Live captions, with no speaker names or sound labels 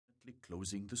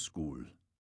closing the school.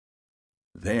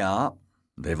 They are.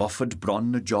 They've offered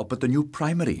Bron a job at the new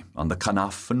primary on the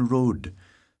Carnarvon Road.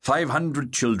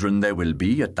 500 children there will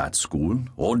be at that school,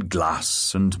 all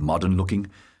glass and modern-looking.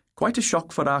 Quite a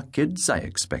shock for our kids, I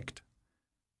expect.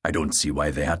 I don't see why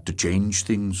they had to change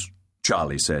things,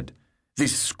 Charlie said.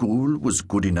 This school was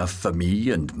good enough for me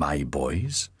and my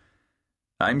boys.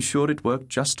 I'm sure it worked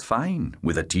just fine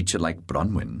with a teacher like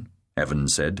Bronwyn, Evan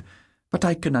said, but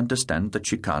I can understand that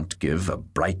she can't give a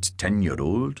bright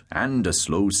 10-year-old and a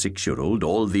slow 6-year-old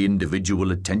all the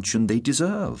individual attention they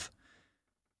deserve.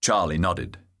 Charlie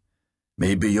nodded.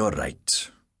 Maybe you're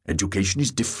right. Education is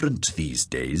different these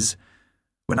days.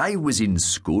 When I was in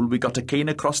school, we got a cane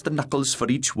across the knuckles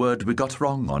for each word we got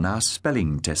wrong on our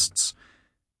spelling tests.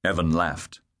 Evan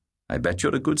laughed. I bet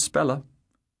you're a good speller.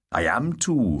 I am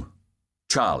too.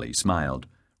 Charlie smiled,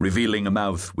 revealing a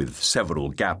mouth with several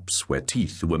gaps where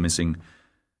teeth were missing.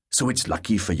 So it's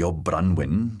lucky for your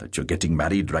Bronwyn that you're getting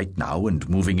married right now and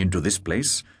moving into this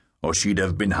place, or she'd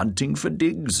have been hunting for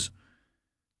digs.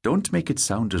 Don't make it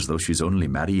sound as though she's only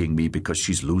marrying me because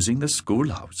she's losing the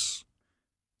schoolhouse.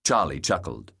 Charlie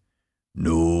chuckled.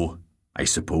 No, I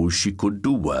suppose she could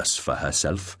do worse for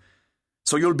herself.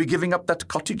 So you'll be giving up that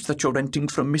cottage that you're renting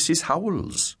from Mrs.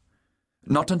 Howells?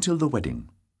 Not until the wedding.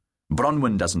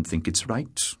 Bronwyn doesn't think it's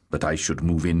right that I should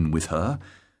move in with her.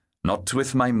 Not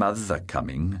with my mother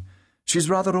coming. She's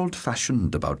rather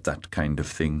old-fashioned about that kind of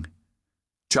thing.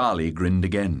 Charlie grinned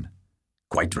again.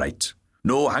 Quite right.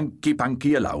 No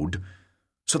hanky-panky allowed.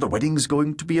 So the wedding's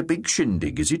going to be a big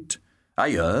shindig, is it?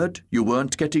 I heard you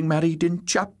weren't getting married in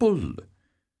chapel.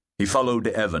 He followed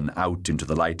Evan out into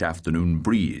the light afternoon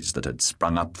breeze that had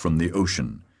sprung up from the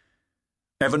ocean.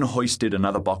 Evan hoisted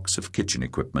another box of kitchen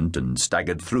equipment and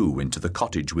staggered through into the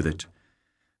cottage with it.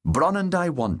 Bron and I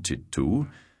wanted to,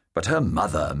 but her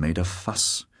mother made a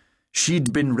fuss.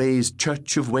 She'd been raised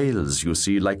Church of Wales, you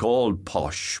see, like all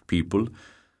posh people.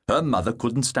 Her mother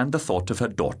couldn't stand the thought of her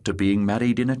daughter being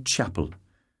married in a chapel.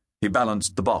 He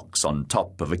balanced the box on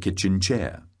top of a kitchen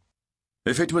chair.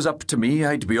 If it was up to me,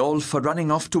 I'd be all for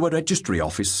running off to a registry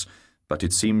office, but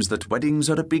it seems that weddings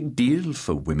are a big deal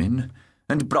for women.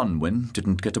 And Bronwyn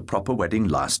didn't get a proper wedding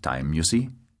last time, you see.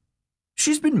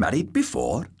 She's been married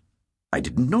before. I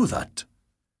didn't know that.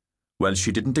 Well,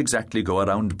 she didn't exactly go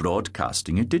around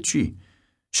broadcasting it, did she?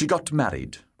 She got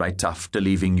married right after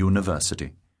leaving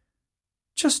university.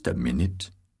 Just a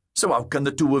minute. So how can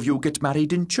the two of you get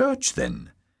married in church,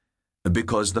 then?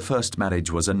 Because the first marriage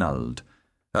was annulled.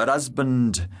 Her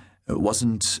husband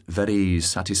wasn't very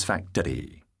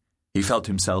satisfactory. He felt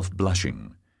himself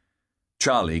blushing.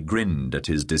 Charlie grinned at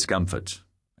his discomfort.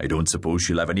 I don't suppose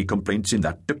she'll have any complaints in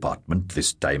that department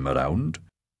this time around.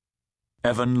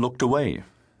 Evan looked away.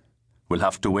 We'll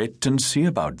have to wait and see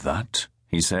about that,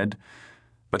 he said.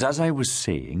 But as I was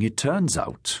saying, it turns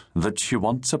out that she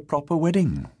wants a proper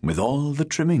wedding with all the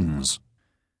trimmings.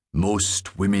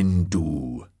 Most women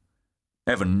do.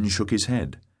 Evan shook his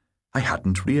head. I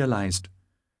hadn't realized.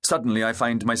 Suddenly I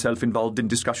find myself involved in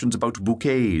discussions about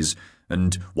bouquets,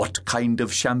 and what kind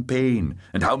of champagne,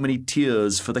 and how many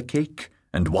tiers for the cake,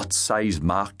 and what size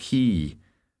marquee.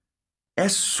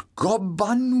 Esgobanwyl!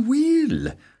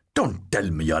 Don't tell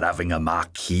me you're having a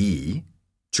marquee.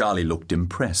 Charlie looked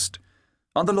impressed.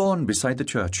 On the lawn beside the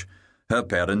church. Her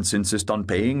parents insist on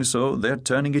paying, so they're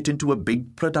turning it into a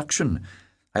big production.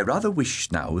 I rather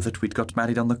wish now that we'd got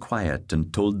married on the quiet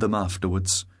and told them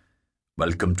afterwards.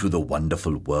 Welcome to the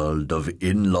wonderful world of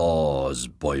in-laws,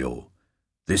 boyo.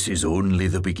 This is only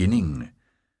the beginning.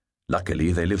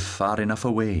 Luckily, they live far enough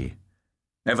away.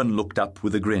 Evan looked up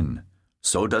with a grin.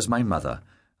 So does my mother.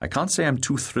 I can't say I'm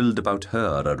too thrilled about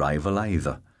her arrival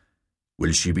either.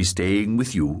 Will she be staying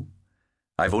with you?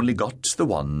 I've only got the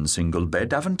one single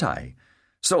bed, haven't I?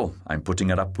 So I'm putting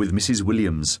her up with Mrs.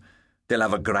 Williams. They'll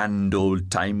have a grand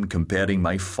old time comparing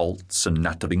my faults and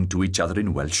nattering to each other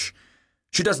in Welsh.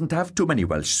 She doesn't have too many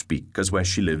Welsh speakers where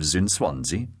she lives in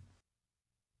Swansea.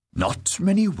 Not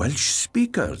many Welsh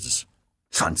speakers.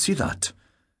 Fancy that.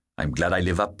 I'm glad I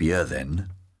live up here, then.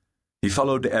 He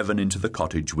followed Evan into the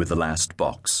cottage with the last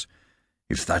box.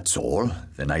 If that's all,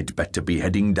 then I'd better be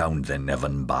heading down then,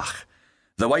 Evan Bach.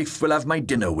 The wife will have my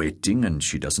dinner waiting, and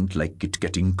she doesn't like it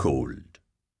getting cold.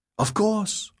 Of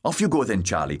course. Off you go then,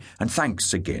 Charlie, and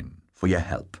thanks again for your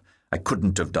help. I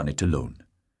couldn't have done it alone.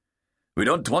 We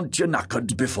don't want you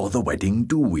knackered before the wedding,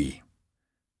 do we?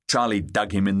 Charlie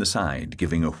dug him in the side,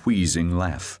 giving a wheezing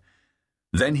laugh.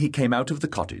 Then he came out of the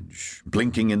cottage,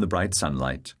 blinking in the bright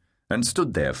sunlight, and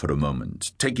stood there for a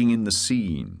moment, taking in the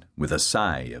scene with a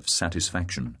sigh of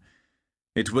satisfaction.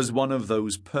 It was one of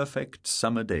those perfect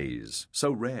summer days,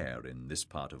 so rare in this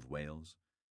part of Wales.